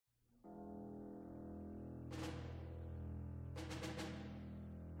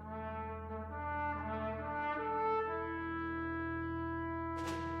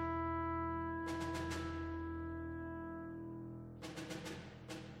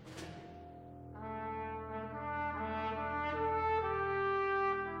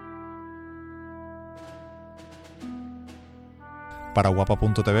Para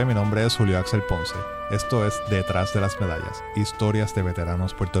Guapa.tv, mi nombre es Julio Axel Ponce. Esto es Detrás de las Medallas, historias de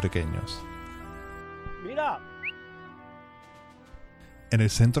veteranos puertorriqueños. Mira. En el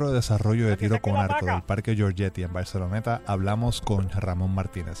Centro de Desarrollo de Tiro con Arco del Parque Giorgetti en Barceloneta hablamos con Ramón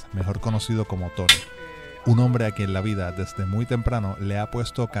Martínez, mejor conocido como Tony. Un hombre a quien la vida desde muy temprano le ha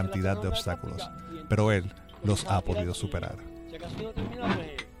puesto cantidad de obstáculos, pero él los ha podido superar.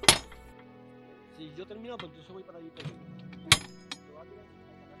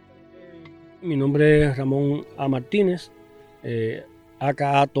 Mi nombre es Ramón A. Martínez,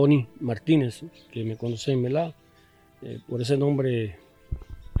 aka Tony Martínez, que me conocen, ¿verdad? Por ese nombre,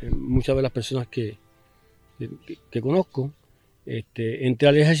 muchas de las personas que conozco. Entré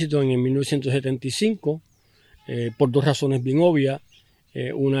al ejército en el 1975 por dos razones bien obvias.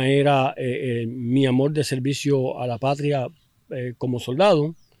 Una era mi amor de servicio a la patria como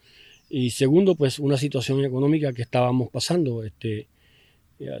soldado, y segundo, pues una situación económica que estábamos pasando.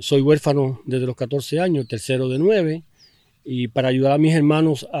 Soy huérfano desde los 14 años, tercero de 9, y para ayudar a mis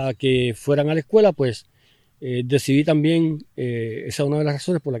hermanos a que fueran a la escuela, pues decidí también, esa es una de las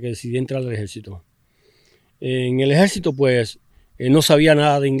razones por las que decidí entrar al ejército. En el ejército, pues no sabía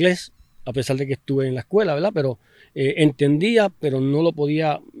nada de inglés, a pesar de que estuve en la escuela, ¿verdad? Pero entendía, pero no lo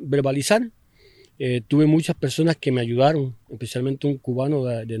podía verbalizar. Tuve muchas personas que me ayudaron, especialmente un cubano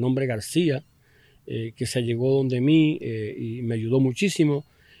de nombre García, que se llegó donde mí y me ayudó muchísimo.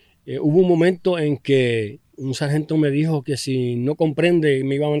 Hubo un momento en que un sargento me dijo que si no comprende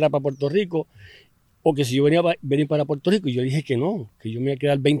me iba a mandar para Puerto Rico, o que si yo venía para Puerto Rico, y yo dije que no, que yo me iba a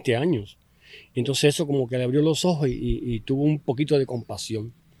quedar 20 años. Entonces eso como que le abrió los ojos y tuvo un poquito de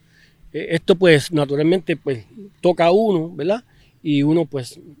compasión. Esto pues naturalmente pues toca a uno, ¿verdad? Y uno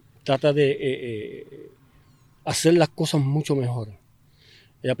pues trata de hacer las cosas mucho mejor.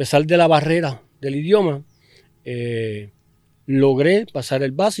 A pesar de la barrera del idioma, logré pasar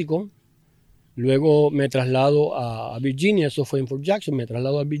el básico. Luego me traslado a Virginia, eso fue en Fort Jackson, me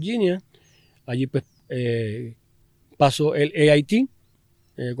traslado a Virginia. Allí pues paso el AIT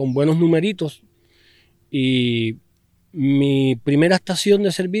con buenos numeritos, y mi primera estación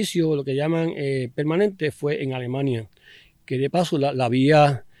de servicio, lo que llaman permanente, fue en Alemania, que de paso la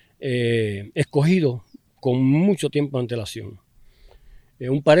había escogido con mucho tiempo de antelación.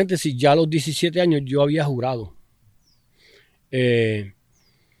 Un paréntesis, ya a los 17 años yo había jurado.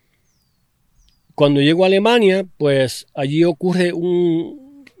 Cuando llego a Alemania, pues allí ocurre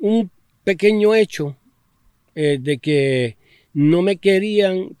un pequeño hecho de que no me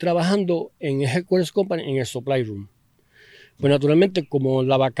querían trabajando en Headquarters Company, en el Supply Room. Pues naturalmente, como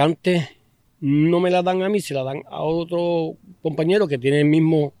la vacante no me la dan a mí, se la dan a otro compañero que tiene el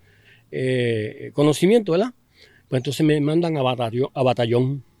mismo conocimiento, ¿verdad? Pues entonces me mandan a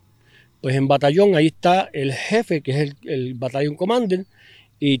batallón. Pues en batallón ahí está el jefe, que es el Battalion Commander,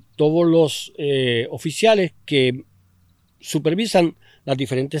 y todos los oficiales que supervisan las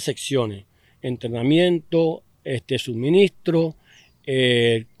diferentes secciones: entrenamiento, suministro,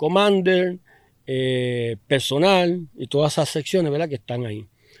 commander, personal y todas esas secciones, ¿verdad?, que están ahí.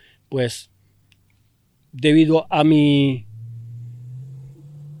 Pues debido a mi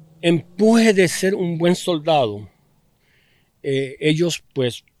empuje de ser un buen soldado, ellos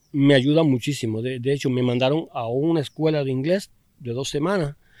pues me ayudan muchísimo. De hecho, me mandaron a una escuela de inglés de 2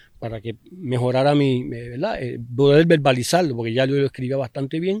 semanas para que mejorara mi, ¿verdad?, poder verbalizarlo, porque ya yo lo escribía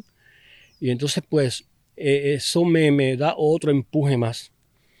bastante bien. Y entonces pues eso me da otro empuje más.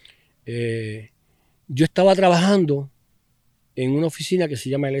 Yo estaba trabajando en una oficina que se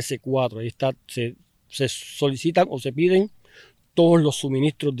llama el S4. Ahí está, se solicitan o se piden todos los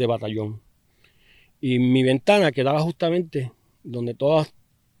suministros de batallón. Y mi ventana quedaba justamente donde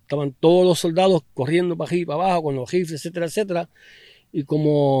estaban todos los soldados corriendo para arriba y para abajo con los rifles, etcétera, etcétera. Y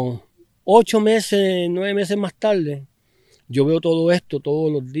como 8 meses, 9 meses más tarde, yo veo todo esto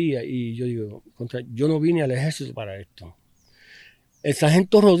todos los días y yo digo, yo no vine al ejército para esto. El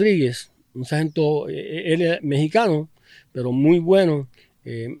sargento Rodríguez, un sargento, él es mexicano, pero muy bueno.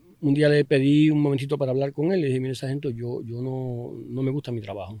 Un día le pedí un momentito para hablar con él. Le dije, mire, sargento, yo no me gusta mi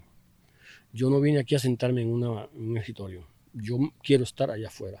trabajo. Yo no vine aquí a sentarme en un escritorio. Yo quiero estar allá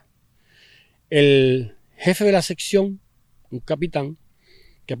afuera. El jefe de la sección, un capitán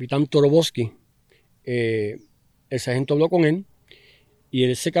Torobowski, el sargento habló con él, y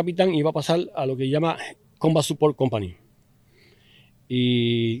ese capitán iba a pasar a lo que llama Combat Support Company.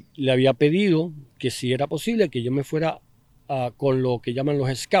 Y le había pedido que si era posible que yo me fuera con lo que llaman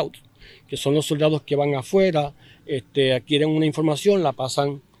los scouts, que son los soldados que van afuera, adquieren una información, la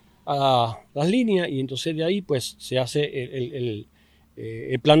pasan a las líneas, y entonces de ahí pues se hace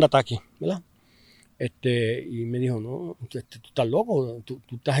el plan de ataque, ¿verdad? Y me dijo, no, tú estás loco, tú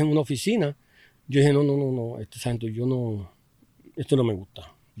estás en una oficina. Yo dije, no, sargento, esto no me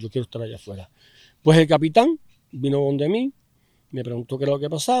gusta, yo quiero estar allá afuera. Pues el capitán vino donde mí, me preguntó qué era lo que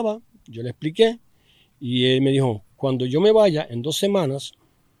pasaba, yo le expliqué, y él me dijo, cuando yo me vaya en 2 semanas,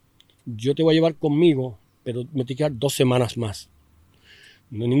 yo te voy a llevar conmigo, pero me te quedan 2 semanas más.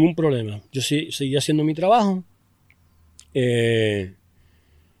 No hay ningún problema. Yo seguí haciendo mi trabajo.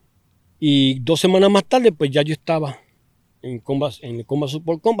 Y 2 semanas más tarde, pues ya yo estaba en el Combat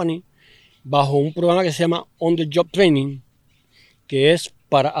Support Company bajo un programa que se llama On the Job Training, que es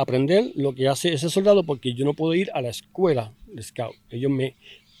para aprender lo que hace ese soldado, porque yo no puedo ir a la escuela de Scout. Ellos me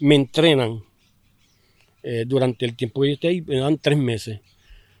entrenan durante el tiempo que yo esté ahí, me dan 3 meses.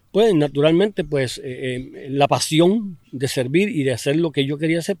 Pues naturalmente, pues la pasión de servir y de hacer lo que yo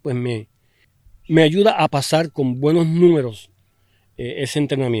quería hacer, pues me ayuda a pasar con buenos números ese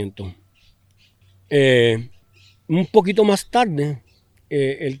entrenamiento. Un poquito más tarde,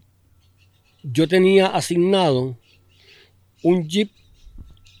 yo tenía asignado un Jeep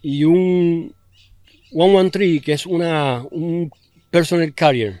y un 113, que es un personal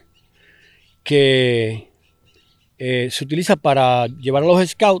carrier, que se utiliza para llevar a los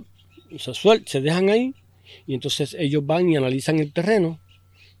scouts, se dejan ahí, y entonces ellos van y analizan el terreno,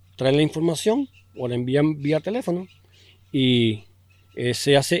 traen la información o la envían vía teléfono, y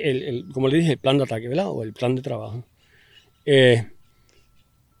se hace, como le dije, el plan de ataque, ¿verdad? O el plan de trabajo.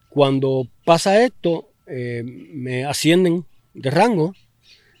 Cuando pasa esto, me ascienden de rango,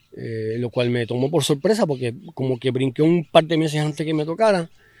 lo cual me tomó por sorpresa porque como que brinqué un par de meses antes que me tocara,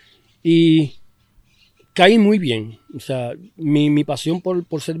 y caí muy bien. O sea, mi pasión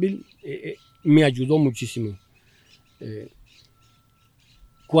por servir me ayudó muchísimo.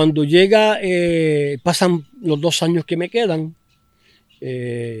 Cuando pasan los 2 años que me quedan,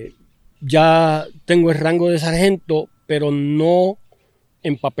 ya tengo el rango de sargento, pero no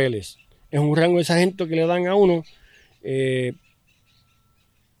en papeles. Es un rango de sargento que le dan a uno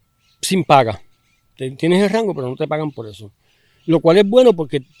sin paga. Tienes el rango, pero no te pagan por eso. Lo cual es bueno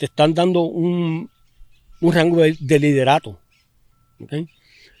porque te están dando un rango de liderato. ¿Okay?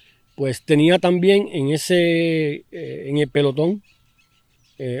 Pues tenía también en el pelotón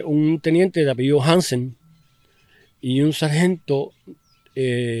un teniente de apellido Hansen y un sargento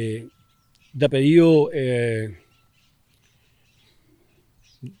de apellido,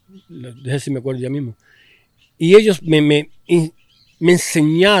 déjame si me acuerdo ya mismo. Y ellos me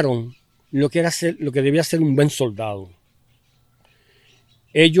enseñaron lo que debía ser un buen soldado.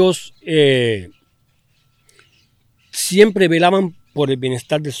 Ellos siempre velaban por el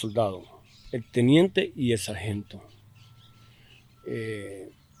bienestar del soldado, el teniente y el sargento.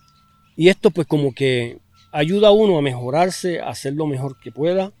 Y esto pues como que ayuda a uno a mejorarse, a hacer lo mejor que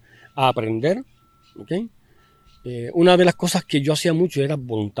pueda, a aprender. ¿Okay? Una de las cosas que yo hacía mucho era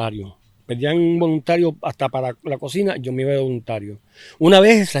voluntario. Pedían un voluntario hasta para la cocina, yo me iba de voluntario. Una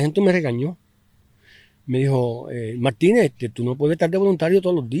vez el sargento me regañó. Me dijo, Martínez, tú no puedes estar de voluntario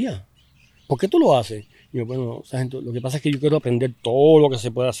todos los días. ¿Por qué tú lo haces? Y yo, bueno, sargento, lo que pasa es que yo quiero aprender todo lo que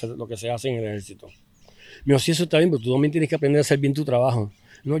se puede hacer, lo que se hace en el ejército. Me dijo, sí, eso está bien, pero tú también tienes que aprender a hacer bien tu trabajo.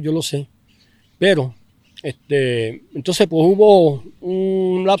 No, yo lo sé. Pero, entonces pues hubo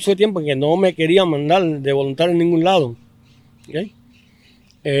un lapso de tiempo en que no me querían mandar de voluntario en ningún lado. ¿Okay?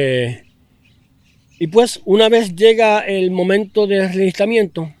 Y pues una vez llega el momento de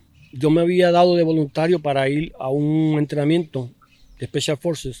enlistamiento, yo me había dado de voluntario para ir a un entrenamiento de Special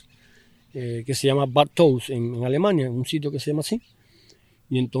Forces que se llama Bad Toes en Alemania, en un sitio que se llama así.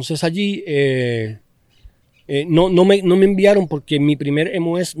 Y entonces allí no me enviaron porque mi primer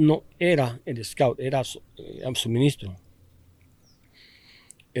MOS no era el Scout, era suministro.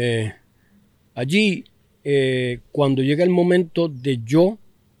 Allí, cuando llega el momento de yo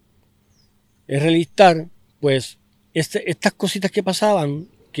relistar, pues estas cositas que pasaban,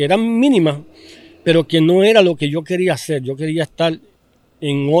 que eran mínimas, pero que no era lo que yo quería hacer. Yo quería estar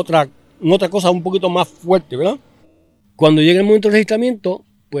en otra cosa un poquito más fuerte, ¿verdad? Cuando llega el momento del registramiento,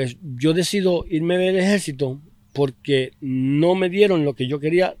 pues yo decido irme del ejército porque no me dieron lo que yo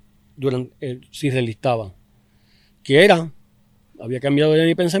quería si relistaba, que había cambiado de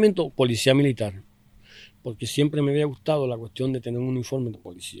mi pensamiento, policía militar, porque siempre me había gustado la cuestión de tener un uniforme de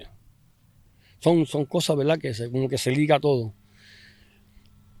policía. Son cosas, ¿verdad?, que como que se liga todo.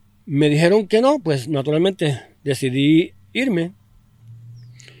 Me dijeron que no, pues naturalmente decidí irme.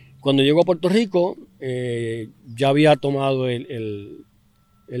 Cuando llego a Puerto Rico, ya había tomado el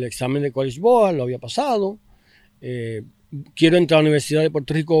examen de College Board, lo había pasado. Quiero entrar a la Universidad de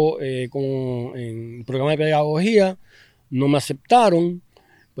Puerto Rico en programa de pedagogía, no me aceptaron.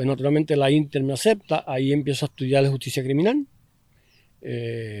 Pues naturalmente la Inter me acepta, ahí empiezo a estudiar justicia criminal,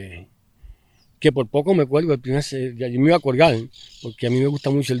 que por poco me cuelgo yo me iba a colgar, porque a mí me gusta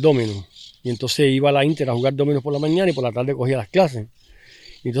mucho el dominó. Y entonces iba a la Inter a jugar dominó por la mañana y por la tarde cogía las clases.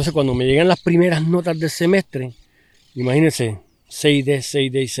 Y entonces cuando me llegan las primeras notas del semestre, imagínense, 6D,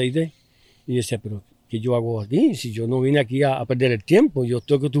 6D y 6D, y decía, pero ¿qué yo hago aquí? Si yo no vine aquí a perder el tiempo, yo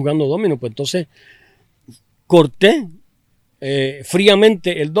estoy jugando dominó. Pues entonces corté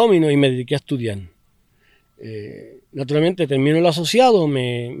fríamente el dominó y me dediqué a estudiar. Naturalmente termino el asociado,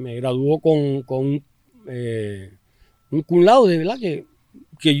 me graduó con un cum laude, ¿verdad?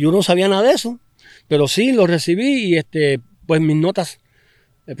 Que yo no sabía nada de eso, pero sí lo recibí y pues mis notas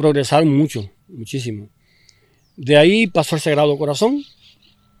progresaron muchísimo. De ahí pasó al Sagrado Corazón.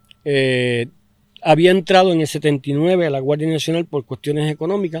 Había entrado en el 79 a la Guardia Nacional por cuestiones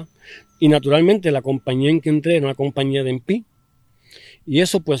económicas y naturalmente la compañía en que entré era una compañía de MP y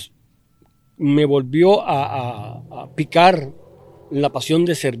eso pues me volvió a picar la pasión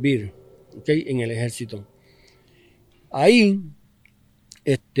de servir, ¿okay? En el ejército. Ahí,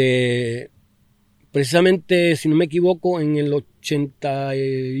 precisamente, si no me equivoco, en el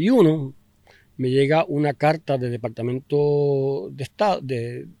 81 me llega una carta del Departamento de Estado,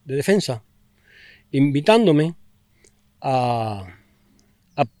 de Defensa, invitándome a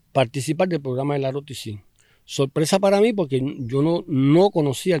participar del programa de la ROTC. Sorpresa para mí porque yo no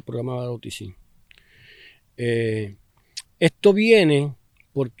conocía el programa de la ROTC. Esto viene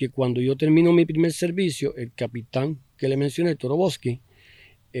porque cuando yo termino mi primer servicio, el capitán que le mencioné, Toroboski,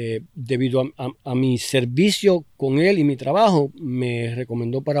 debido a mi servicio con él y mi trabajo, me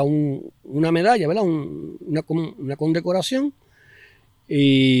recomendó para una medalla, ¿verdad? Una condecoración.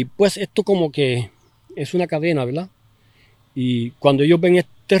 Y pues esto como que es una cadena, ¿verdad? Y cuando ellos ven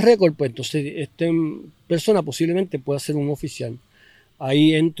este récord, pues entonces esta persona posiblemente pueda ser un oficial.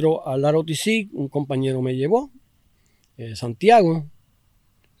 Ahí entro al ROTC, un compañero me llevó, Santiago,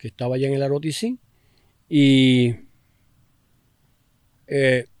 que estaba allá en el ROTC, y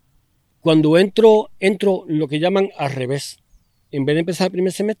cuando entro lo que llaman al revés. En vez de empezar el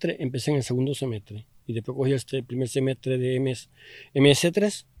primer semestre, empecé en el segundo semestre. Y después cogí el primer semestre de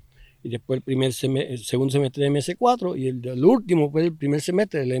MS3, y después el segundo semestre de MS4, y el último fue el primer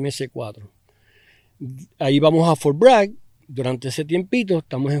semestre del MS4. Ahí vamos a Fort Bragg. Durante ese tiempito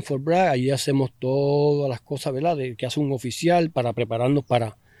estamos en Fort Bragg, ahí hacemos todas las cosas, ¿verdad?, que hace un oficial para prepararnos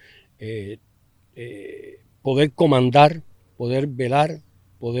para poder comandar, poder velar,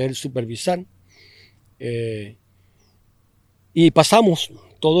 poder supervisar. Y pasamos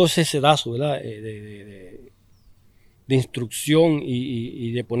todo ese sedazo, ¿verdad?, de instrucción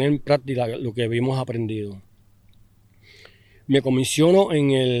y de poner en práctica lo que habíamos aprendido. Me comisiono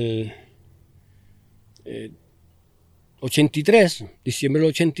en el 83, diciembre del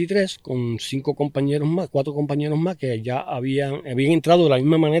 83, con 4 compañeros más que ya habían entrado de la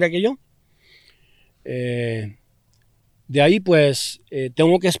misma manera que yo. De ahí pues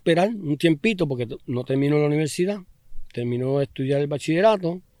tengo que esperar un tiempito porque no termino la universidad, termino de estudiar el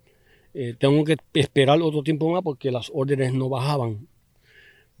bachillerato, tengo que esperar otro tiempo más porque las órdenes no bajaban.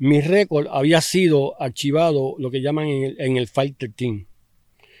 Mi récord había sido archivado, lo que llaman en el File 13,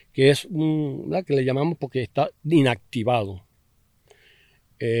 que es que le llamamos porque está inactivado.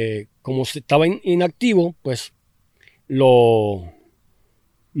 Como estaba inactivo, pues no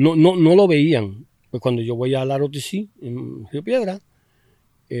lo veían. Pues cuando yo voy a la ROTC en Río Piedra,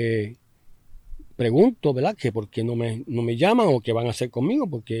 pregunto, ¿verdad?, que por qué no me llaman o qué van a hacer conmigo,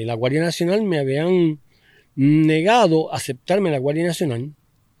 porque en la Guardia Nacional me habían negado aceptarme en la Guardia Nacional,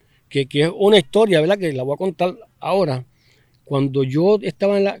 que es una historia, ¿verdad?, que la voy a contar ahora. Cuando yo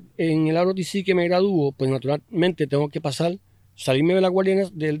estaba en el ROTC que me graduó, pues naturalmente tengo que salirme de la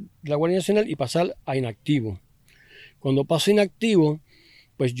Guardia Nacional y pasar a inactivo. Cuando paso a inactivo,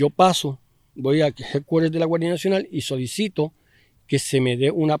 pues yo voy a headquarters de la Guardia Nacional y solicito que se me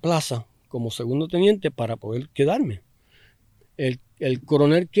dé una plaza como segundo teniente para poder quedarme. El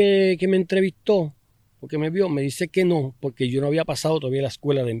coronel que me entrevistó o que me vio me dice que no, porque yo no había pasado todavía la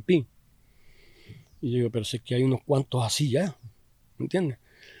escuela de MP. Y yo digo, pero si es que hay unos cuantos así ya, ¿me entiendes?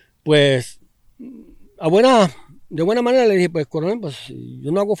 Pues de buena manera le dije, pues coronel, pues si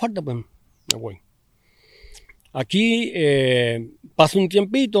yo no hago falta, pues me voy. Aquí pasa un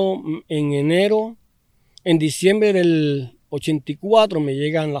tiempito, en diciembre del 84 me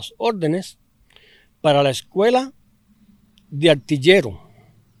llegan las órdenes para la escuela de artillero.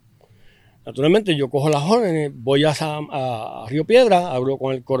 Naturalmente yo cojo las órdenes, voy a Río Piedra, hablo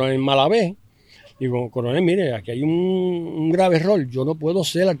con el coronel Malavé. Digo, coronel, mire, aquí hay un grave error. Yo no puedo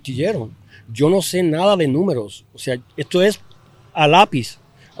ser artillero. Yo no sé nada de números. O sea, esto es a lápiz.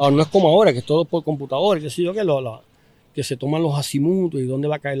 Ahora, no es como ahora, que es todo por computador, qué sé yo qué, que se toman los azimutos y dónde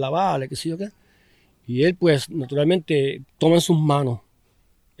va a caer la bala, qué sé yo qué. Y él, pues, naturalmente, toma en sus manos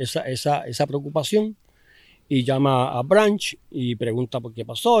esa preocupación y llama a Branch y pregunta por qué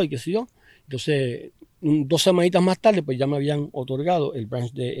pasó y qué sé yo. Entonces, 2 semanitas más tarde, pues ya me habían otorgado el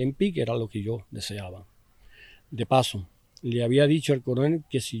branch de MP, que era lo que yo deseaba. De paso, le había dicho al coronel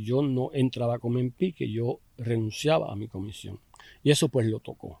que si yo no entraba como MP, que yo renunciaba a mi comisión. Y eso pues lo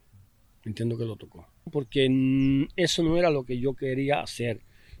tocó. Entiendo que lo tocó. Porque eso no era lo que yo quería hacer,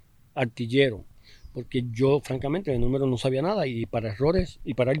 artillero. Porque yo, francamente, de número no sabía nada y para errores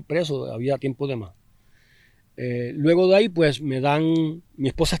y para ir preso había tiempo de más. Luego de ahí, pues me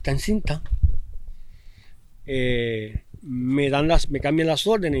esposa está encinta. Me cambian las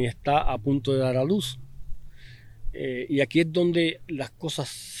órdenes y está a punto de dar a luz. Y aquí es donde las cosas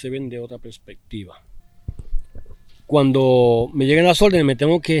se ven de otra perspectiva. Cuando me lleguen las órdenes, me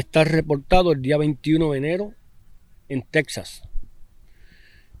tengo que estar reportado el día 21 de enero en Texas.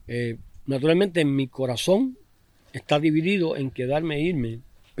 Naturalmente, mi corazón está dividido en quedarme e irme,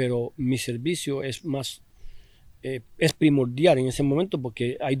 pero mi servicio es primordial en ese momento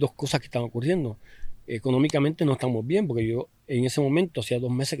porque hay 2 cosas que están ocurriendo. Económicamente no estamos bien porque yo en ese momento hacía 2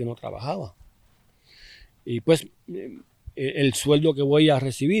 meses que no trabajaba. Y pues el sueldo que voy a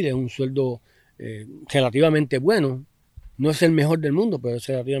recibir es un sueldo relativamente bueno. No es el mejor del mundo, pero es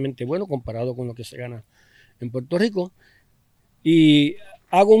relativamente bueno comparado con lo que se gana en Puerto Rico. Y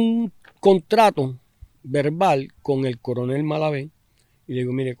hago un contrato verbal con el coronel Malavé y le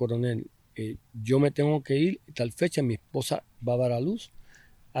digo, mire, coronel, yo me tengo que ir tal fecha, mi esposa va a dar a luz.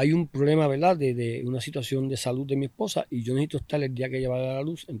 Hay un problema, ¿verdad?, de una situación de salud de mi esposa y yo necesito estar el día que ella va a dar a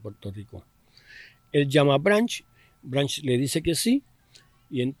luz en Puerto Rico. Él llama a Branch le dice que sí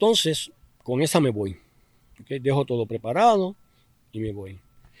y entonces con esa me voy. ¿Okay? Dejo todo preparado y me voy.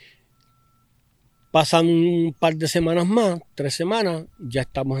 Pasan un par de semanas más, 3 semanas, ya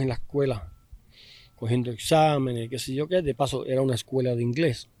estamos en la escuela cogiendo exámenes, qué sé yo qué. De paso era una escuela de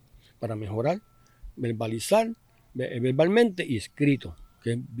inglés para mejorar, verbalizar, verbalmente y escrito,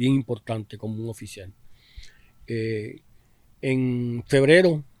 que es bien importante como un oficial. En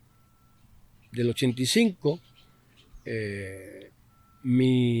febrero del 85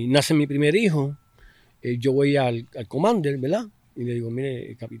 nace mi primer hijo. Yo voy al commander, ¿verdad? Y le digo,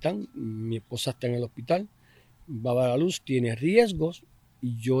 mire, capitán, mi esposa está en el hospital, va a dar a luz, tiene riesgos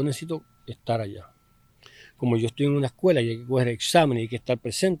y yo necesito estar allá. Como yo estoy en una escuela y hay que coger exámenes y hay que estar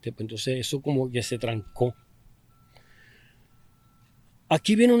presente, pues entonces eso como que se trancó.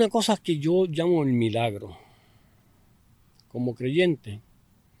 Aquí viene una cosa que yo llamo el milagro. Como creyente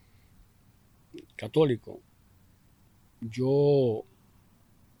católico, yo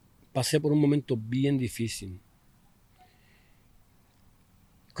pasé por un momento bien difícil.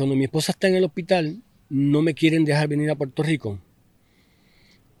 Cuando mi esposa está en el hospital, no me quieren dejar venir a Puerto Rico.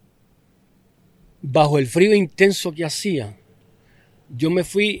 Bajo el frío intenso que hacía, yo me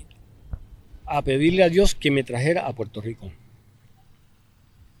fui a pedirle a Dios que me trajera a Puerto Rico.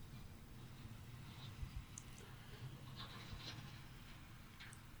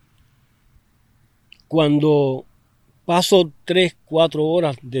 Cuando paso 3, 4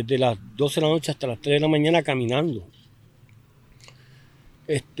 horas desde las 12 de la noche hasta las 3 de la mañana caminando,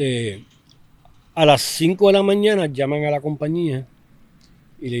 a las 5 de la mañana llaman a la compañía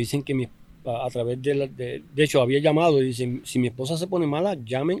y le dicen que a través de hecho había llamado y dicen, si mi esposa se pone mala,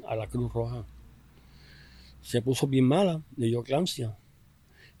 llamen a la Cruz Roja. Se puso bien mala, le dio eclampsia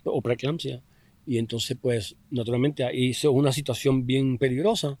o preeclampsia y entonces pues naturalmente ahí hizo una situación bien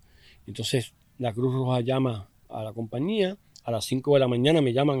peligrosa. Entonces la Cruz Roja llama a la compañía, a las 5 de la mañana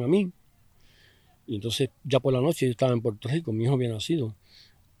me llaman a mí y entonces ya por la noche yo estaba en Puerto Rico, mi hijo había nacido.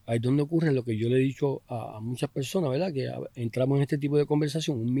 Ahí es donde ocurre lo que yo le he dicho a muchas personas, ¿verdad? Que entramos en este tipo de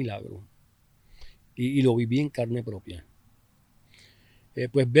conversación, un milagro. Y lo viví en carne propia.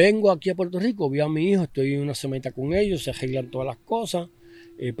 Pues vengo aquí a Puerto Rico, vi a mi hijo, estoy una semanita con ellos, se arreglan todas las cosas,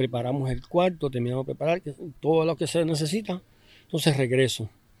 preparamos el cuarto, terminamos de preparar todo lo que se necesita. Entonces regreso.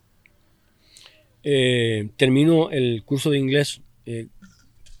 Termino el curso de inglés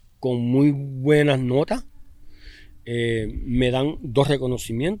con muy buenas notas. Me dan 2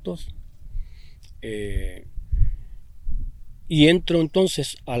 reconocimientos y entro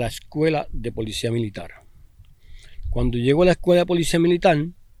entonces a la escuela de policía militar. Cuando llego a la escuela de policía militar,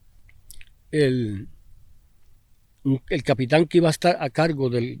 el capitán que iba a estar a cargo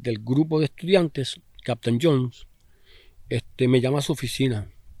del grupo de estudiantes, Captain Jones, me llama a su oficina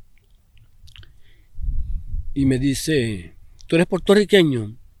y me dice, ¿tú eres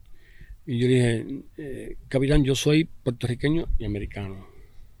puertorriqueño? Y yo le dije, capitán, yo soy puertorriqueño y americano.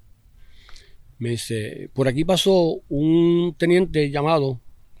 Me dice, por aquí pasó un teniente llamado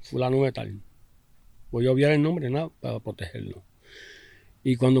fulano de tal. Voy a obviar el nombre, nada, para protegerlo.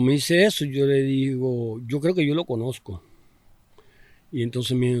 Y cuando me dice eso, yo le digo, yo creo que yo lo conozco. Y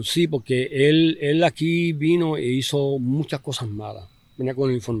entonces me dijo, sí, porque él aquí vino e hizo muchas cosas malas. Venía con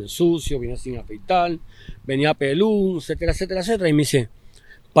el uniforme sucio, venía sin afeitar, venía pelú, etcétera, etcétera, etcétera. Y me dice,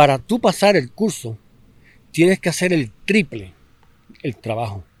 para tú pasar el curso, tienes que hacer el triple el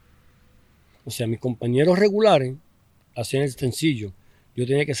trabajo. O sea, mis compañeros regulares hacían el sencillo. Yo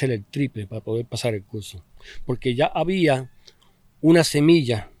tenía que hacer el triple para poder pasar el curso. Porque ya había una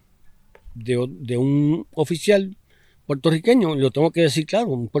semilla de un oficial puertorriqueño, y lo tengo que decir claro,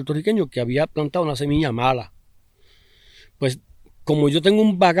 un puertorriqueño que había plantado una semilla mala. Pues como yo tengo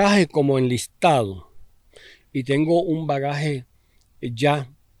un bagaje como enlistado y tengo un bagaje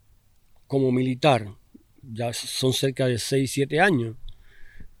ya como militar, ya son cerca de 6, 7 años,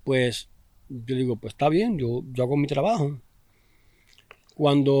 pues yo digo, pues está bien, yo hago mi trabajo.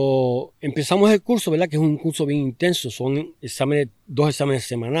 Cuando empezamos el curso, ¿verdad? Que es un curso bien intenso, son exámenes, 2 exámenes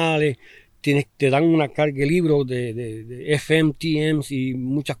semanales, te dan una carga de libros de FM, TMs y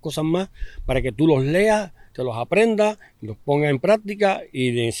muchas cosas más para que tú los leas, te los aprendas, los pongas en práctica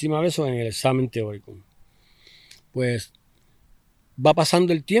y de encima de eso en el examen teórico. Pues va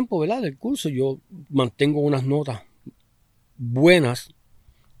pasando el tiempo, ¿verdad? Del curso, yo mantengo unas notas buenas,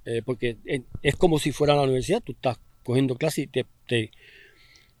 porque es como si fuera a la universidad, tú estás cogiendo clases y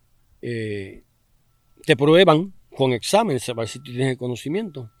te prueban con exámenes para ver si tú tienes el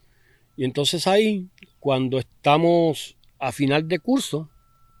conocimiento. Y entonces ahí, cuando estamos a final de curso,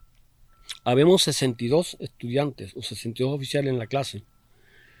 habemos 62 estudiantes o 62 oficiales en la clase.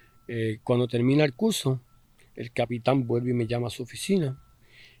 Cuando termina el curso, el capitán vuelve y me llama a su oficina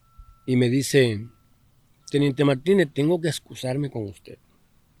y me dice, Teniente Martínez, tengo que excusarme con usted.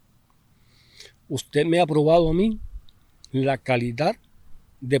 Usted me ha probado a mí la calidad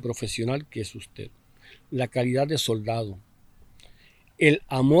de profesional que es usted, la calidad de soldado, el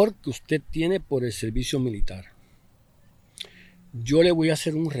amor que usted tiene por el servicio militar. Yo le voy a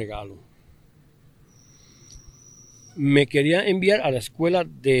hacer un regalo. Me quería enviar a la escuela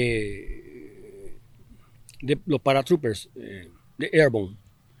de los paratroopers, de Airborne.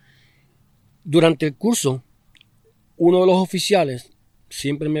 Durante el curso, uno de los oficiales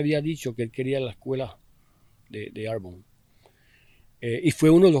siempre me había dicho que él quería la escuela de Airborne. Y fue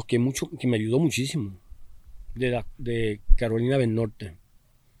uno de los que me ayudó muchísimo, de Carolina del Norte.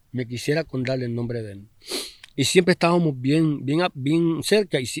 Me quisiera contarle el nombre de él. Y siempre estábamos bien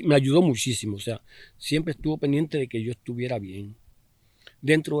cerca y me ayudó muchísimo. O sea, siempre estuvo pendiente de que yo estuviera bien.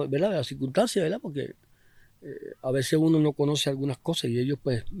 Dentro, ¿verdad?, de las circunstancias, ¿verdad? Porque a veces uno no conoce algunas cosas y ellos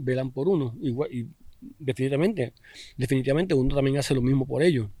pues velan por uno. Igual, y definitivamente uno también hace lo mismo por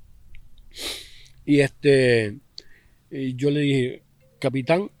ellos. Y yo le dije,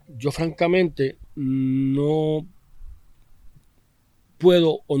 capitán, yo francamente no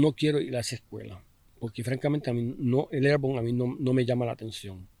puedo o no quiero ir a esa escuela, porque francamente a mí el Airborne a mí no me llama la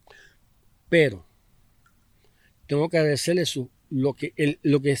atención. Pero tengo que agradecerle lo que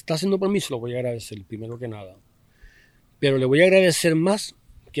está haciendo por mí, se lo voy a agradecer, primero que nada. Pero le voy a agradecer más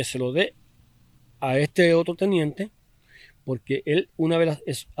que se lo dé a este otro teniente, porque él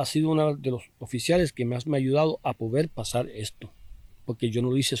ha sido uno de los oficiales que más me ha ayudado a poder pasar esto, porque yo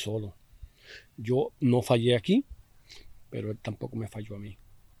no lo hice solo. Yo no fallé aquí, pero él tampoco me falló a mí.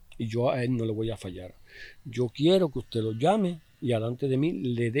 Y yo a él no le voy a fallar. Yo quiero que usted lo llame y delante de mí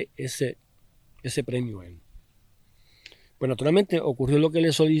le dé ese premio a él. Pues naturalmente ocurrió lo que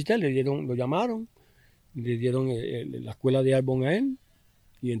le solicité, lo llamaron, le dieron la escuela de Airborne a él,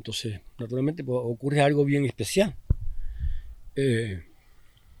 y entonces naturalmente pues, ocurre algo bien especial.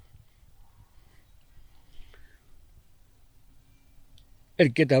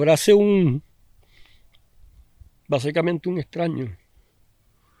 El que te abrace básicamente un extraño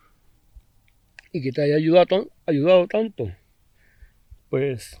y que te haya ayudado tanto,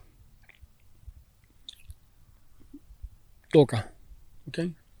 pues toca, ¿ok?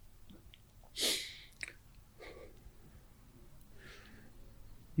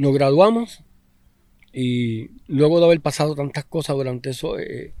 Nos graduamos y luego de haber pasado tantas cosas durante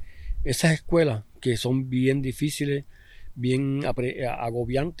esas escuelas que son bien difíciles, bien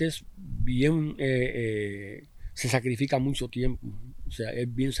agobiantes, se sacrifica mucho tiempo, o sea,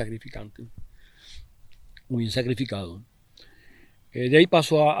 es bien sacrificante, muy bien sacrificado. De ahí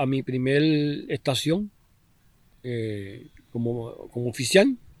paso a mi primer estación como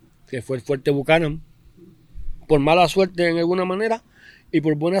oficial, que fue el Fuerte Buchanan, por mala suerte en alguna manera y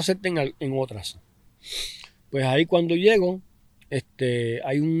por buena suerte en otras. Pues ahí cuando llego,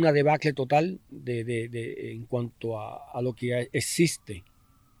 hay una debacle total en cuanto a lo que existe,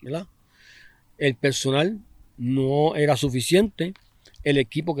 ¿verdad? El personal no era suficiente, el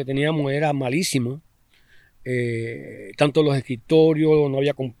equipo que teníamos era malísimo, tanto los escritorios, no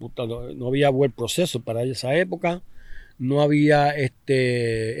había computador, no había web proceso para esa época, no había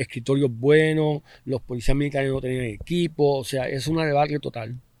escritorios buenos, los policías militares no tenían equipo, o sea, es una debacle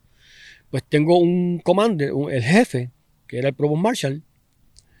total. Pues tengo un commander, el jefe, que era el Provost Marshal,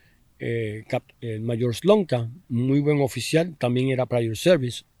 el mayor Slonka, muy buen oficial, también era prior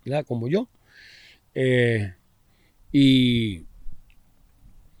service, ¿verdad? Como yo. Y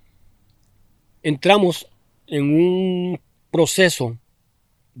entramos en un proceso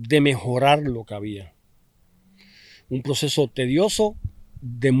de mejorar lo que había. Un proceso tedioso,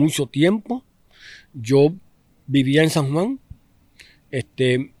 de mucho tiempo. Yo vivía en San Juan,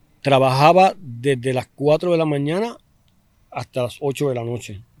 trabajaba desde las 4 de la mañana hasta las 8 de la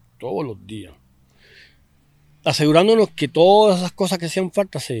noche, todos los días, asegurándonos que todas esas cosas que hacían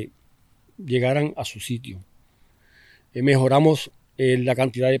falta se llegaran a su sitio. Mejoramos la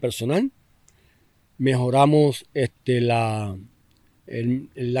cantidad de personal, mejoramos la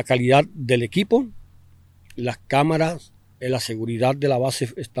calidad del equipo, las cámaras, la seguridad de la base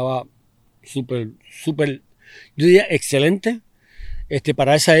estaba súper, yo diría excelente.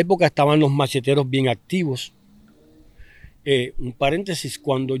 Para esa época estaban los macheteros bien activos. Un paréntesis,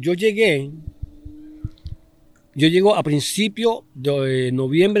 cuando yo llego a principios de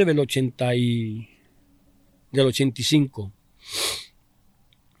noviembre del 85.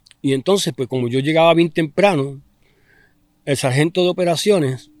 Y entonces, pues como yo llegaba bien temprano, el sargento de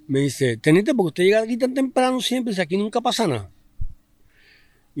operaciones me dice, teniente, ¿por qué usted llega aquí tan temprano siempre? Si aquí nunca pasa nada.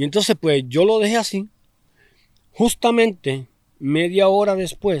 Y entonces, pues yo lo dejé así. Justamente media hora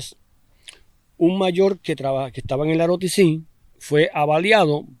después, un mayor que estaba en el ROTC fue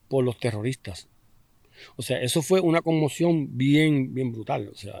avaliado por los terroristas. O sea, eso fue una conmoción bien brutal.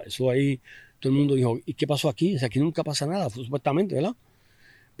 O sea, eso ahí todo el mundo dijo, ¿y qué pasó aquí? O sea, aquí nunca pasa nada, supuestamente, ¿verdad?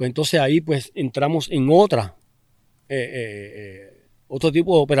 Pues entonces ahí pues entramos en otro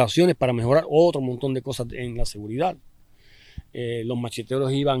tipo de operaciones para mejorar otro montón de cosas en la seguridad. Los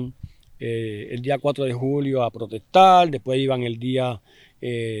macheteros iban el día 4 de julio a protestar, después iban el día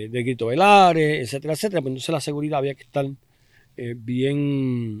del Grito del Aire, etcétera, etcétera. Pues entonces la seguridad había que estar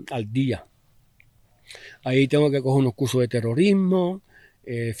bien al día. Ahí tengo que coger unos cursos de terrorismo,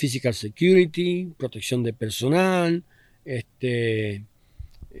 physical security, protección de personal, etcétera,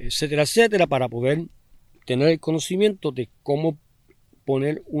 etcétera, para poder tener el conocimiento de cómo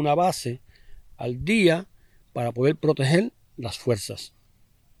poner una base al día para poder proteger las fuerzas.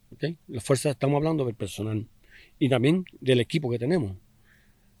 ¿Okay? Las fuerzas, estamos hablando del personal y también del equipo que tenemos,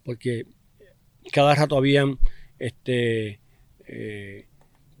 porque cada rato habían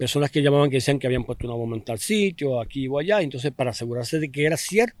personas que llamaban que decían que habían puesto una bomba en tal sitio, aquí o allá. Entonces, para asegurarse de que era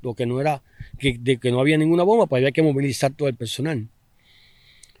cierto, que no era, de que no había ninguna bomba, pues había que movilizar todo el personal.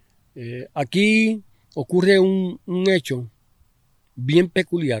 Aquí ocurre un hecho bien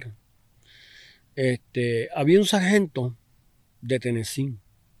peculiar. Había un sargento de Tennessee,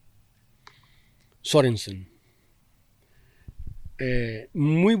 Sorensen,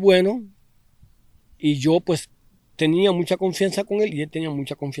 muy bueno, y yo pues tenía mucha confianza con él y él tenía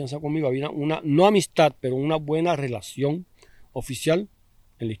mucha confianza conmigo. Había una, no amistad, pero una buena relación oficial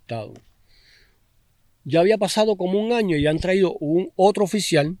enlistado. Ya había pasado como un año y han traído otro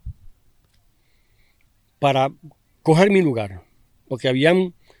oficial para coger mi lugar, porque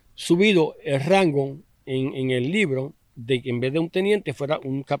habían subido el rango en el libro de que en vez de un teniente fuera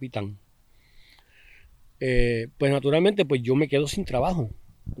un capitán. Pues naturalmente pues yo me quedo sin trabajo.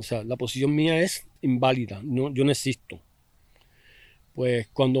 O sea, la posición mía es inválida, no, yo no existo. Pues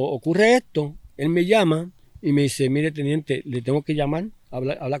cuando ocurre esto, él me llama y me dice, mire teniente, le tengo que llamar,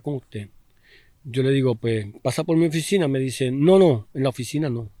 hablar con usted. Yo le digo, pues pasa por mi oficina. Me dice, no, en la oficina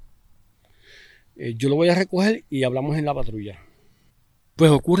no. Yo lo voy a recoger y hablamos en la patrulla.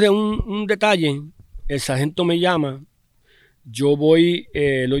 Pues ocurre un detalle, el sargento me llama, yo voy,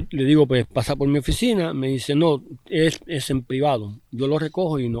 le digo, pues pasa por mi oficina. Me dice, no, es en privado. Yo lo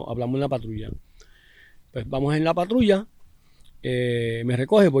recojo y no, hablamos en la patrulla. Pues vamos en la patrulla, me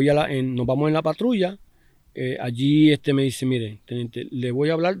recoge, nos vamos en la patrulla. Allí me dice, mire, teniente, le voy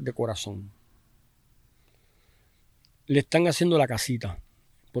a hablar de corazón. Le están haciendo la casita,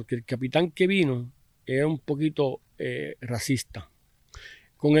 porque el capitán que vino era un poquito racista.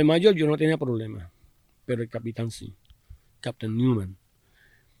 Con el mayor yo no tenía problema, pero el capitán sí. Captain Newman.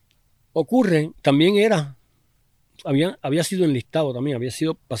 Ocurre, también había sido enlistado también, había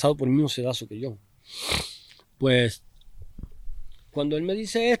sido pasado por el mismo sedazo que yo. Pues Cuando él me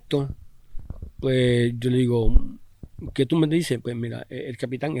dice esto, pues yo le digo, ¿qué tú me dices? Pues mira, el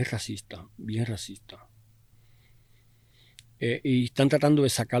capitán es racista, bien racista. Y están tratando de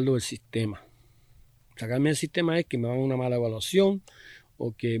sacarlo del sistema. Sacarme del sistema es que me van a una mala evaluación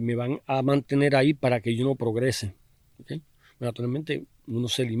o que me van a mantener ahí para que yo no progrese. ¿Okay? Naturalmente uno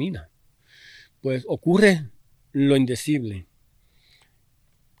se elimina. Pues ocurre lo indecible.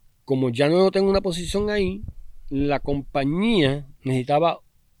 Como ya no tengo una posición ahí, la compañía necesitaba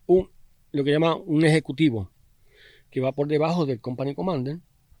lo que llama un ejecutivo que va por debajo del company commander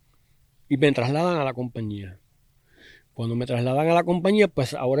y me trasladan a la compañía. Cuando me trasladan a la compañía,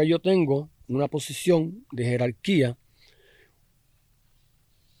 pues ahora yo tengo una posición de jerarquía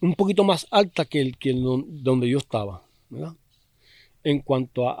un poquito más alta que donde yo estaba, ¿verdad? En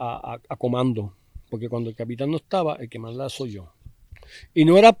cuanto a comando, porque cuando el capitán no estaba, el que manda soy yo. Y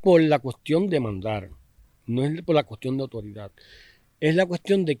no era por la cuestión de mandar, no es por la cuestión de autoridad, es la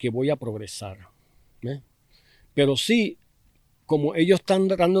cuestión de que voy a progresar. ¿Ves? Pero sí, como ellos están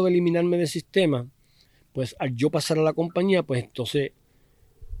tratando de eliminarme del sistema, pues al yo pasar a la compañía, pues entonces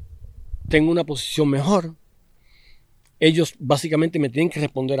tengo una posición mejor. Ellos básicamente me tienen que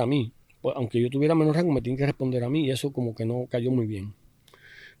responder a mí. Pues, aunque yo tuviera menos rango, me tienen que responder a mí y eso como que no cayó muy bien.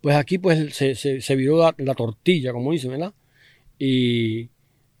 Pues aquí pues se viró la tortilla, como dicen, ¿verdad? Y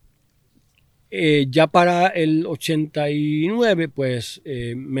ya para el 89, pues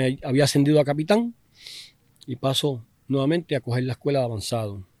me había ascendido a capitán y paso nuevamente a coger la escuela de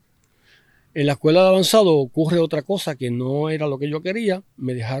avanzado. En la escuela de avanzado ocurre otra cosa que no era lo que yo quería.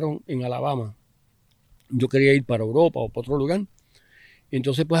 Me dejaron en Alabama. Yo quería ir para Europa o para otro lugar.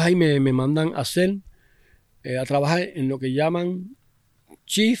 Entonces pues ahí me mandan a trabajar en lo que llaman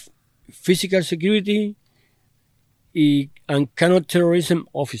Chief Physical Security and Counterterrorism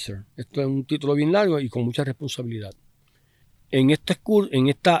Officer. Esto es un título bien largo y con mucha responsabilidad. En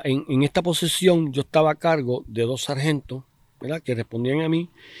esta posición yo estaba a cargo de 2 sargentos, ¿verdad?, que respondían a mí,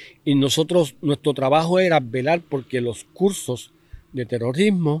 y nuestro trabajo era velar porque los cursos de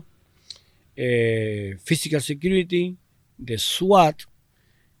terrorismo, Physical Security, de SWAT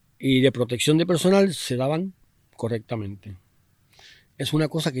y de protección de personal se daban correctamente. Es una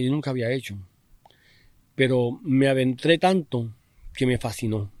cosa que yo nunca había hecho, pero me adentré tanto que me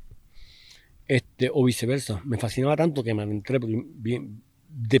fascinó. O viceversa, me fascinaba tanto que me adentré bien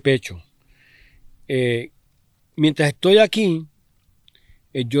de pecho. Mientras estoy aquí,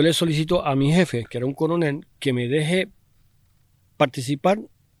 yo le solicito a mi jefe, que era un coronel, que me deje participar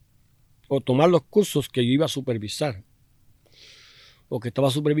o tomar los cursos que yo iba a supervisar o que estaba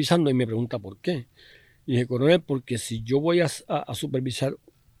supervisando, y me pregunta por qué. Y dije, coronel, porque si yo voy a supervisar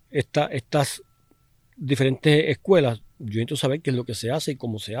estas diferentes escuelas, yo necesito saber qué es lo que se hace y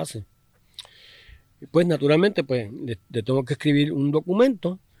cómo se hace. Pues naturalmente pues le tengo que escribir un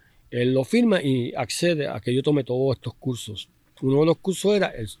documento, él lo firma y accede a que yo tome todos estos cursos. Uno de los cursos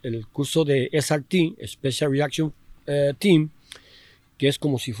era el curso de SRT, Special Reaction Team, que es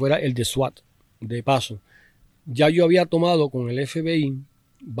como si fuera el de SWAT, de paso. Ya yo había tomado con el FBI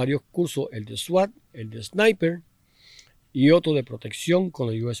varios cursos, el de SWAT, el de Sniper y otro de protección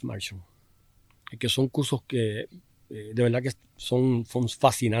con el US Marshal, que son cursos que de verdad que son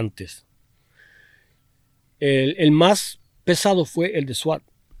fascinantes. El más pesado fue el de SWAT,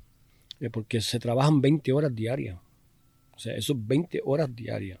 porque se trabajan 20 horas diarias. O sea, eso es 20 horas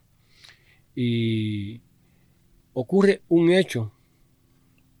diarias. Y ocurre un hecho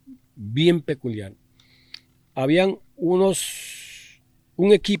bien peculiar. Habían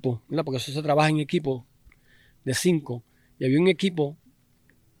un equipo, ¿verdad?, porque eso se trabaja en equipo de 5, y había un equipo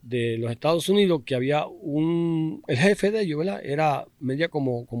de los Estados Unidos que había el jefe de ellos, ¿verdad?, medía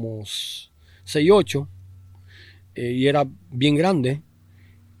como 6'8", y era bien grande,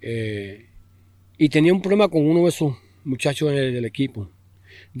 y tenía un problema con uno de esos muchachos del equipo.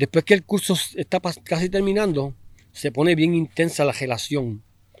 Después que el curso está casi terminando, se pone bien intensa la relación.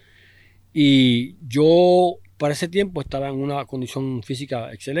 Y yo para ese tiempo estaba en una condición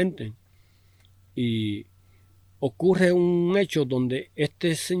física excelente. Y ocurre un hecho donde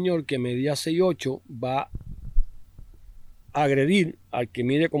este señor que medía 6'8" va a agredir al que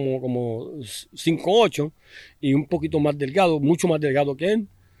mide como 5'8" y un poquito más delgado, mucho más delgado que él.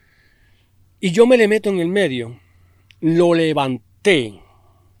 Y yo me le meto en el medio, lo levanté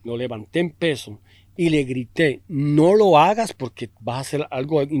en peso y le grité, no lo hagas porque vas a hacer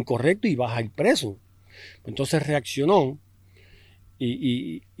algo incorrecto y vas a ir preso. Entonces reaccionó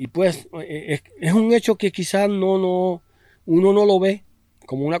y pues es un hecho que quizás uno no lo ve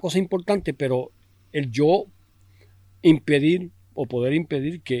como una cosa importante, pero el yo impedir o poder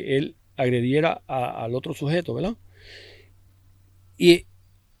impedir que él agrediera al otro sujeto, ¿verdad? Y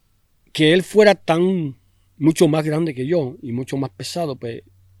que él fuera mucho más grande que yo y mucho más pesado, pues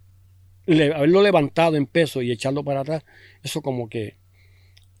haberlo levantado en peso y echarlo para atrás, eso como que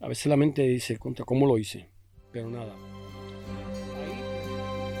a veces la mente dice, contra, ¿cómo lo hice? Pero nada.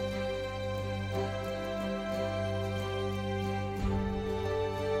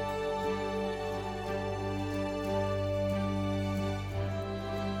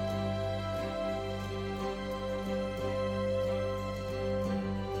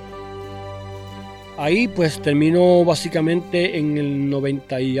 Ahí pues termino básicamente en el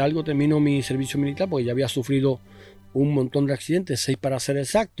 90 y algo, termino mi servicio militar porque ya había sufrido un montón de accidentes, 6 para ser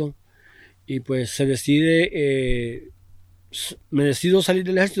exacto, y pues me decido salir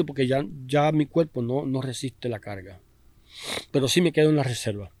del ejército porque ya mi cuerpo no resiste la carga, pero sí me quedo en la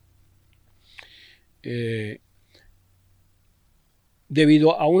reserva.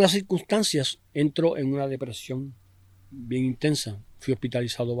 Debido a unas circunstancias entro en una depresión bien intensa, fui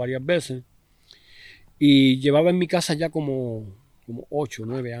hospitalizado varias veces. Y llevaba en mi casa ya como 8 o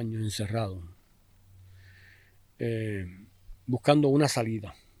 9 años encerrado, buscando una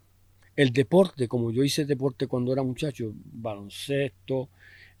salida. El deporte, como yo hice deporte cuando era muchacho, baloncesto,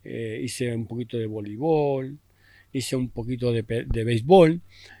 hice un poquito de voleibol, hice un poquito de béisbol,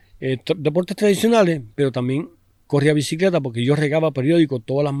 deportes tradicionales, pero también corría bicicleta porque yo regaba periódicos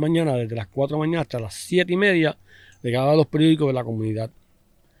todas las mañanas, desde las 4 de la mañana hasta las 7:30, regaba los periódicos de la comunidad.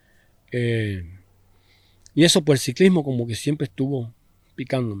 Y eso por el ciclismo como que siempre estuvo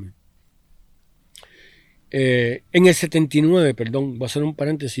picándome. En el 79, perdón, voy a hacer un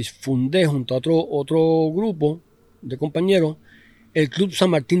paréntesis, fundé junto a otro grupo de compañeros el Club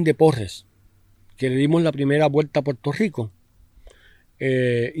San Martín de Porres, que le dimos la primera vuelta a Puerto Rico.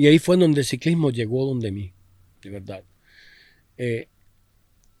 Y ahí fue donde el ciclismo llegó donde mí, de verdad.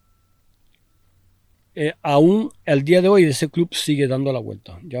 Aún al día de hoy ese club sigue dando la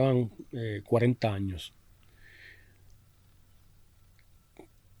vuelta, ya van 40 años.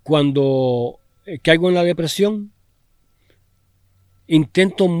 Cuando caigo en la depresión,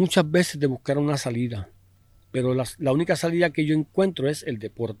 intento muchas veces de buscar una salida, pero la única salida que yo encuentro es el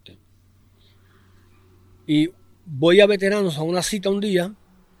deporte. Y voy a Veteranos a una cita un día,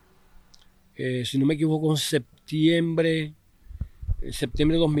 si no me equivoco, en septiembre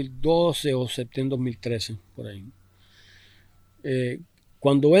de 2012 o septiembre de 2013, por ahí.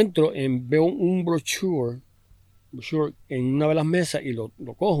 Cuando entro, veo un brochure en una de las mesas y lo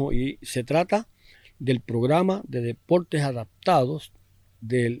cojo, y se trata del programa de deportes adaptados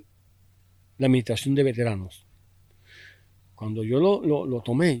de la Administración de Veteranos. Cuando yo lo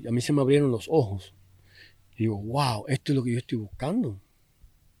tomé, a mí se me abrieron los ojos. Digo, wow, esto es lo que yo estoy buscando.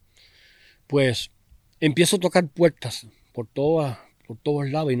 Pues empiezo a tocar puertas por todos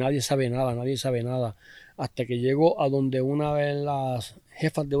lados y nadie sabe nada, hasta que llego a donde una de las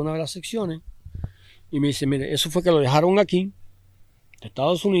jefas de una de las secciones y me dice, mire, eso fue que lo dejaron aquí, de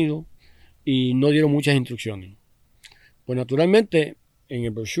Estados Unidos, y no dieron muchas instrucciones. Pues naturalmente en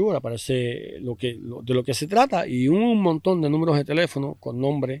el brochure aparece de lo que se trata y un montón de números de teléfono con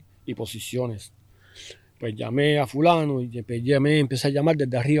nombre y posiciones. Pues llamé a fulano y empecé a llamar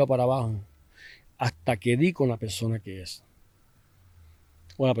desde arriba para abajo hasta que di con la persona que es,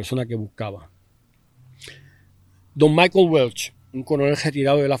 o la persona que buscaba. Don Michael Welch, un coronel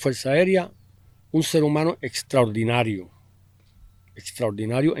retirado de la Fuerza Aérea, un ser humano extraordinario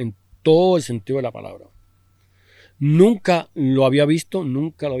en todo el sentido de la palabra. Nunca lo había visto,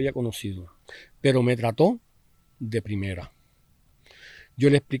 nunca lo había conocido, pero me trató de primera. Yo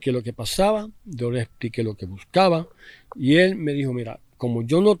le expliqué lo que pasaba, yo le expliqué lo que buscaba, y él me dijo, mira, como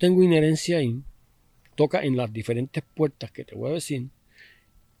yo no tengo inherencia ahí, toca en las diferentes puertas que te voy a decir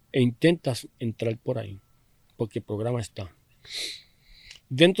e intentas entrar por ahí, porque el programa está.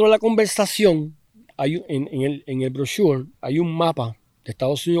 Dentro de la conversación, en el brochure, hay un mapa de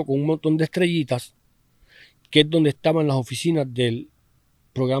Estados Unidos con un montón de estrellitas, que es donde estaban las oficinas del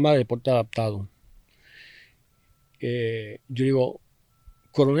programa de deporte adaptado. Yo digo,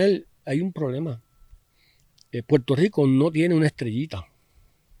 coronel, hay un problema. Puerto Rico no tiene una estrellita.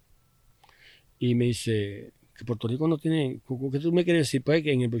 Y me dice, que Puerto Rico no tiene, ¿qué tú me quieres decir? Pues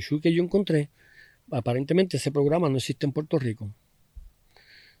que en el brochure que yo encontré, aparentemente ese programa no existe en Puerto Rico.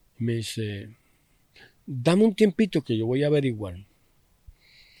 Me dice, dame un tiempito que yo voy a averiguar.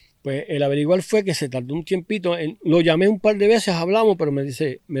 Pues el averiguar fue que se tardó un tiempito. Lo llamé un par de veces, hablamos, pero me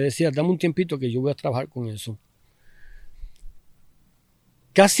decía, dame un tiempito que yo voy a trabajar con eso.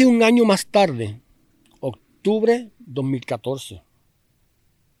 Casi un año más tarde, octubre 2014,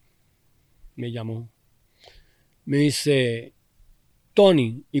 me llamó. Me dice,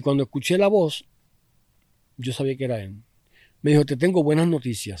 Tony, y cuando escuché la voz, yo sabía que era él. Me dijo, te tengo buenas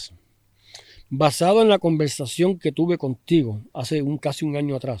noticias. Basado en la conversación que tuve contigo hace casi un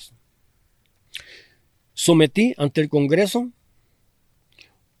año atrás, sometí ante el Congreso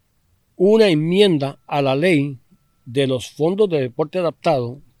una enmienda a la ley de los fondos de deporte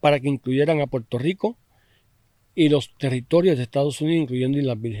adaptado para que incluyeran a Puerto Rico y los territorios de Estados Unidos, incluyendo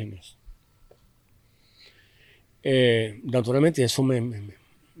Islas Vírgenes. Naturalmente eso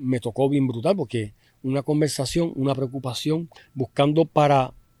me tocó bien brutal, porque una conversación, una preocupación, buscando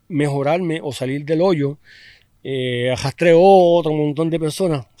para mejorarme o salir del hoyo, arrastreó otro montón de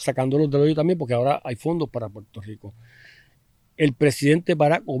personas, sacándolos del hoyo también, porque ahora hay fondos para Puerto Rico. El presidente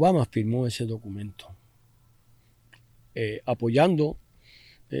Barack Obama firmó ese documento, apoyando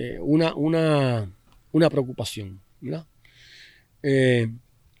una preocupación, ¿verdad?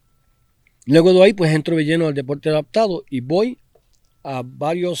 Luego de ahí, pues entro de lleno al deporte adaptado y voy a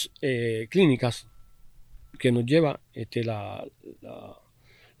varias clínicas que nos lleva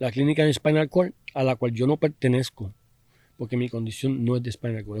la clínica de Spinal Cord, a la cual yo no pertenezco, porque mi condición no es de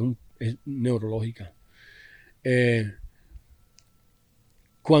Spinal Cord, es neurológica.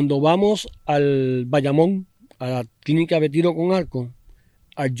 Cuando vamos al Bayamón, a la clínica de tiro con arco,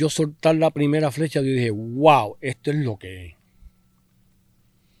 al yo soltar la primera flecha, yo dije, wow, esto es lo que es.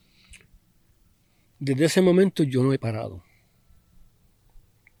 Desde ese momento yo no he parado.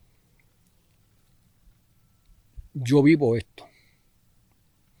 Yo vivo esto.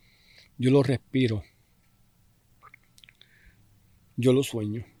 Yo lo respiro. Yo lo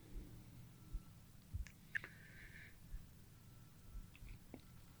sueño.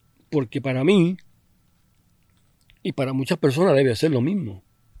 Porque para mí, y para muchas personas debe ser lo mismo,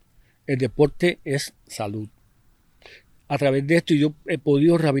 el deporte es salud. A través de esto yo he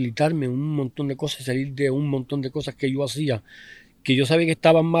podido rehabilitarme un montón de cosas, salir de un montón de cosas que yo hacía, que yo sabía que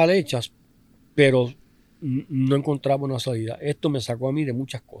estaban mal hechas, pero no encontraba una salida. Esto me sacó a mí de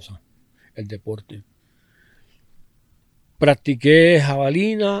muchas cosas, el deporte. Practiqué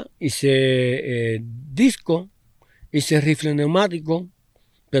jabalina, hice disco, hice rifle neumático,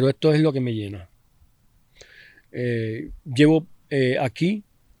 pero esto es lo que me llena. Llevo aquí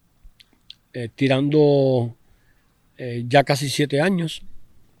tirando ya casi 7 años.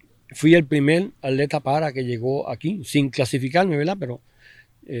 Fui el primer atleta para que llegó aquí, sin clasificarme, ¿verdad? Pero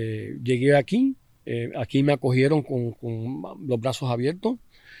llegué aquí. Aquí me acogieron con los brazos abiertos.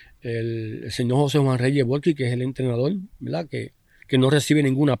 El señor José Juan Reyes Volki, que es el entrenador, ¿verdad? Que no recibe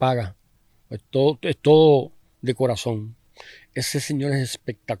ninguna paga. Es todo de corazón. Ese señor es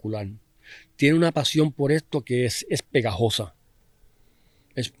espectacular. Tiene una pasión por esto que es pegajosa.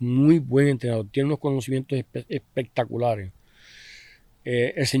 Es muy buen entrenador. Tiene unos conocimientos espectaculares.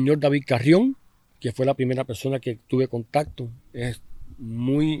 El señor David Carrión, que fue la primera persona que tuve contacto, es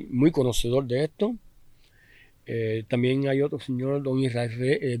muy, muy conocedor de esto. También hay otro señor, don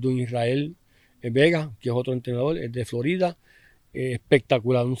Israel Vega, que es otro entrenador, es de Florida.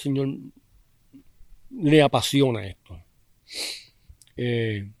 Espectacular, un señor, le apasiona esto.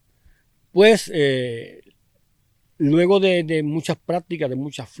 Luego de muchas prácticas, de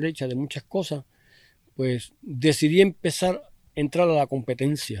muchas flechas, de muchas cosas, pues decidí entrar a la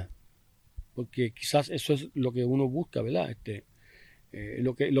competencia, porque quizás eso es lo que uno busca, ¿verdad?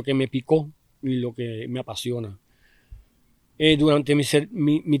 Lo que me picó y lo que me apasiona. Durante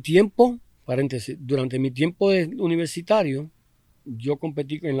mi tiempo, durante mi tiempo universitario, yo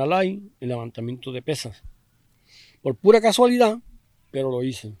competí en la LAI en levantamiento de pesas. Por pura casualidad, pero lo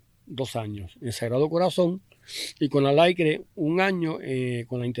hice 2 años en Sagrado Corazón, y con la LAI 1 año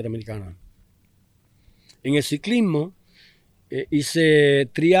con la Interamericana. En el ciclismo hice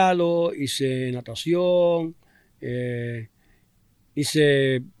trialo, hice natación,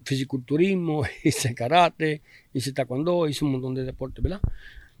 hice fisiculturismo, hice karate, hice taekwondo, hice un montón de deportes, ¿verdad?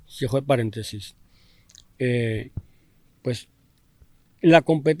 Se fue paréntesis. Pues la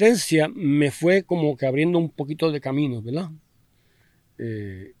competencia me fue como que abriendo un poquito de camino, ¿verdad?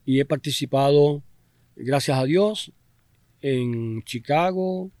 Y he participado, gracias a Dios, en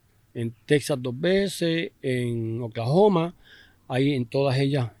Chicago, en Texas 2 veces, en Oklahoma. Ahí en todas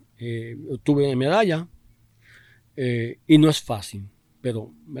ellas obtuve medalla. Y no es fácil,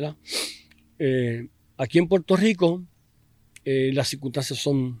 pero, ¿verdad? Aquí en Puerto Rico las circunstancias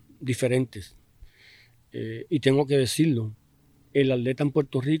son diferentes. Y tengo que decirlo, el atleta en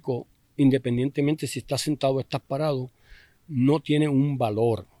Puerto Rico, independientemente si estás sentado o estás parado, no tiene un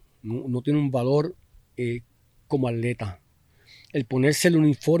valor, no tiene un valor como atleta. El ponerse el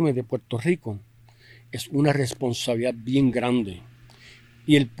uniforme de Puerto Rico es una responsabilidad bien grande,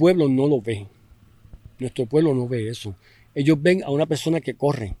 y el pueblo no lo ve. Nuestro pueblo no ve eso. Ellos ven a una persona que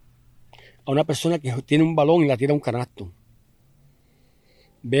corre, a una persona que tiene un balón y la tira a un canasto.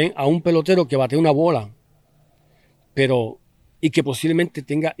 ven a un pelotero que batea una bola, y que posiblemente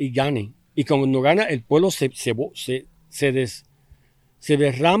tenga y gane. Y cuando gana, el pueblo se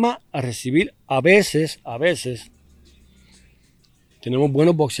derrama a recibir. A veces, tenemos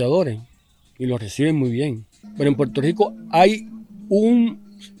buenos boxeadores y los reciben muy bien. Pero en Puerto Rico hay un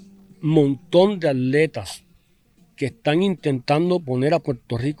montón de atletas que están intentando poner a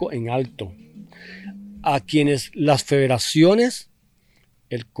Puerto Rico en alto, a quienes las federaciones,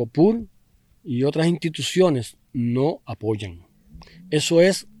 el COPUR y otras instituciones no apoyan. Eso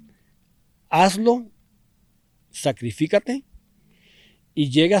es, hazlo, sacrifícate y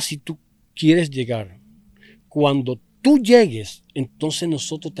llega si tú quieres llegar. Cuando tú llegues, entonces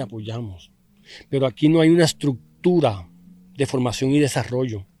nosotros te apoyamos. Pero aquí no hay una estructura de formación y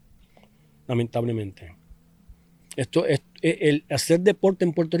desarrollo, lamentablemente. El hacer deporte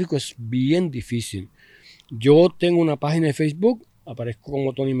en Puerto Rico es bien difícil. Yo tengo una página de Facebook, aparezco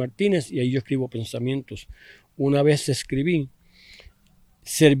como Tony Martínez y ahí yo escribo pensamientos. Una vez escribí,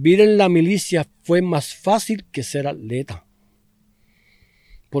 servir en la milicia fue más fácil que ser atleta.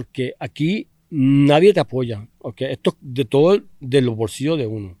 Porque aquí nadie te apoya. ¿Okay? Esto de todo de los bolsillos de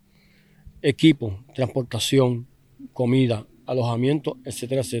uno. Equipo, transportación, comida, alojamiento,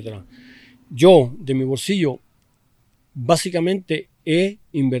 etcétera, etcétera. Yo, de mi bolsillo, básicamente he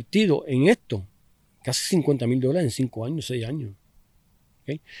invertido en esto casi $50,000 en 5 años, 6 años.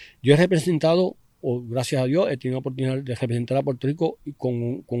 ¿Okay? Yo he representado, gracias a Dios, he tenido la oportunidad de representar a Puerto Rico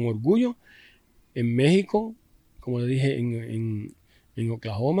con orgullo en México, como le dije, en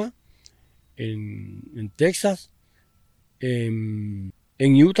Oklahoma, en Texas, en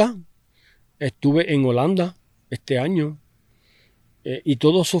Utah, estuve en Holanda este año, y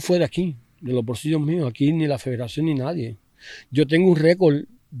todo eso fue de aquí, de los bolsillos míos. Aquí ni la federación ni nadie. Yo tengo un récord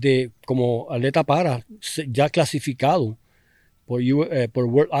como atleta para, ya clasificado por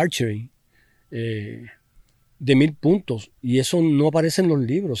World Archery, de 1,000 puntos, y eso no aparece en los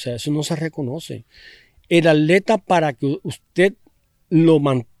libros, o sea, eso no se reconoce. El atleta, para que usted lo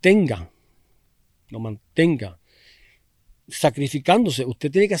mantenga sacrificándose,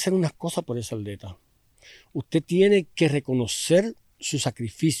 usted tiene que hacer unas cosas por ese atleta. Usted tiene que reconocer su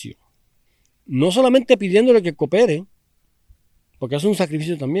sacrificio, no solamente pidiéndole que coopere, porque es un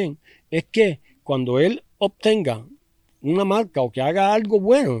sacrificio también, es que cuando él obtenga una marca o que haga algo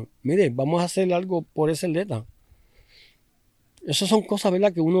bueno, mire, vamos a hacer algo por ese atleta. Esas son cosas,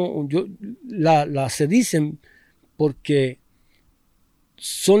 ¿verdad?, que se dicen porque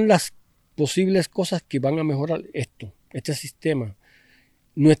son las posibles cosas que van a mejorar este sistema.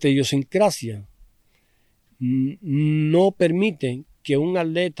 Nuestra idiosincrasia no permite que un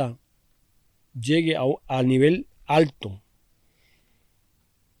atleta llegue a nivel alto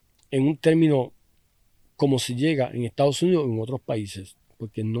en un término como se llega en Estados Unidos o en otros países,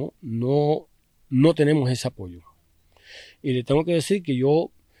 porque no tenemos ese apoyo. Y le tengo que decir que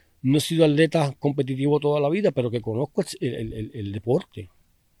yo no he sido atleta competitivo toda la vida, pero que conozco el deporte.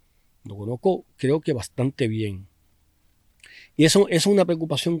 Lo conozco, creo que bastante bien. Y eso es una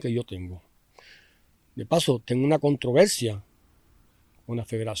preocupación que yo tengo. De paso, tengo una controversia con la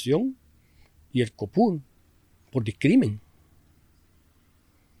federación y el COPUR por discrimen.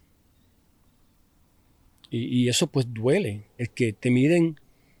 Y eso pues duele, el que te miren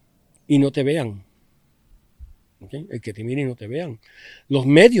y no te vean. ¿Okay? El que te miren y no te vean. Los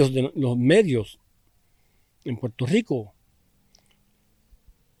medios en Puerto Rico,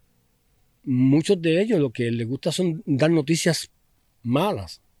 muchos de ellos lo que les gusta son dar noticias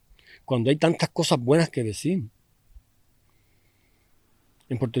malas, cuando hay tantas cosas buenas que decir.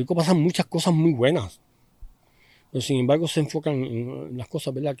 En Puerto Rico pasan muchas cosas muy buenas, pero sin embargo se enfocan en las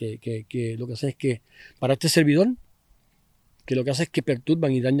cosas, ¿verdad?, que lo que hacen es que, para este servidor, que lo que hace es que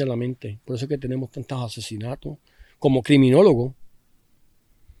perturban y dañan la mente. Por eso es que tenemos tantos asesinatos. Como criminólogo,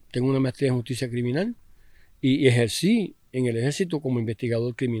 tengo una maestría en justicia criminal y ejercí en el ejército como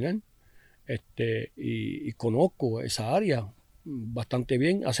investigador criminal, y conozco esa área bastante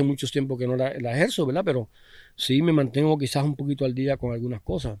bien. Hace mucho tiempo que no la ejerzo, ¿verdad?, pero sí me mantengo quizás un poquito al día con algunas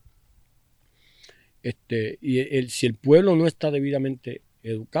cosas. Si el pueblo no está debidamente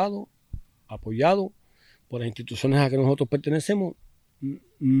educado, apoyado por las instituciones a que nosotros pertenecemos,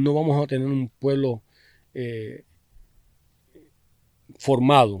 no vamos a tener un pueblo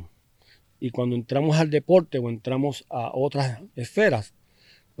formado. Y cuando entramos al deporte o entramos a otras esferas,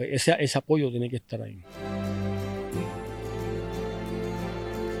 pues ese apoyo tiene que estar ahí.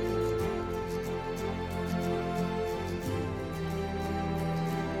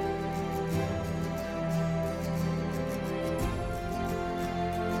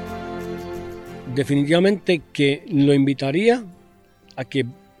 Definitivamente que lo invitaría a que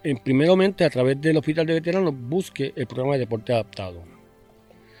primeramente a través del Hospital de Veteranos busque el programa de deporte adaptado.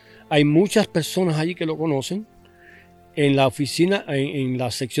 Hay muchas personas allí que lo conocen. En la oficina, en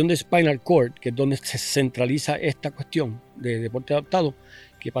la sección de Spinal Cord, que es donde se centraliza esta cuestión de deporte adaptado,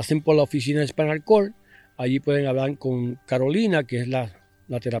 que pasen por la oficina de Spinal Cord. Allí pueden hablar con Carolina, que es la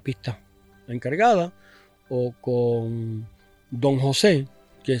terapista encargada, o con Don José,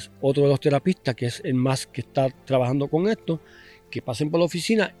 que es otro de los terapistas, que es el más que está trabajando con esto, que pasen por la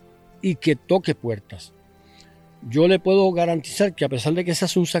oficina y que toque puertas. Yo le puedo garantizar que a pesar de que se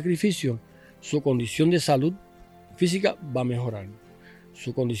hace un sacrificio, su condición de salud física va a mejorar.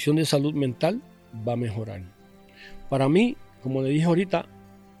 Su condición de salud mental va a mejorar. Para mí, como le dije ahorita,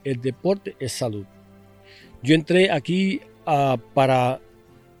 el deporte es salud. Yo entré aquí para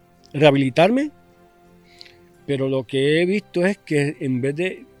rehabilitarme, pero lo que he visto es que en vez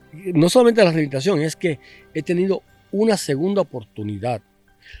de, no solamente la rehabilitación, es que he tenido una segunda oportunidad.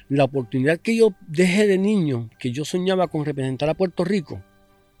 La oportunidad que yo dejé de niño, que yo soñaba con representar a Puerto Rico,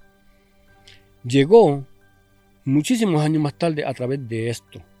 llegó muchísimos años más tarde a través de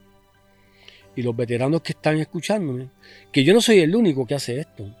esto. Y los veteranos que están escuchándome, que yo no soy el único que hace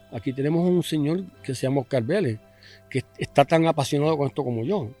esto. Aquí tenemos un señor que se llama Oscar Vélez, que está tan apasionado con esto como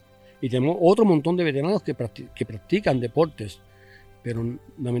yo. Y tenemos otro montón de veteranos que practican deportes, pero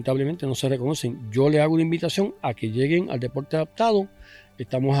lamentablemente no se reconocen. Yo le hago una invitación a que lleguen al deporte adaptado.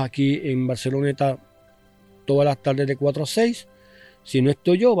 Estamos aquí en Barceloneta todas las tardes de 4 a 6. Si no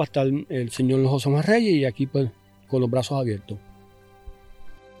estoy yo, va a estar el señor José Reyes y aquí pues con los brazos abiertos.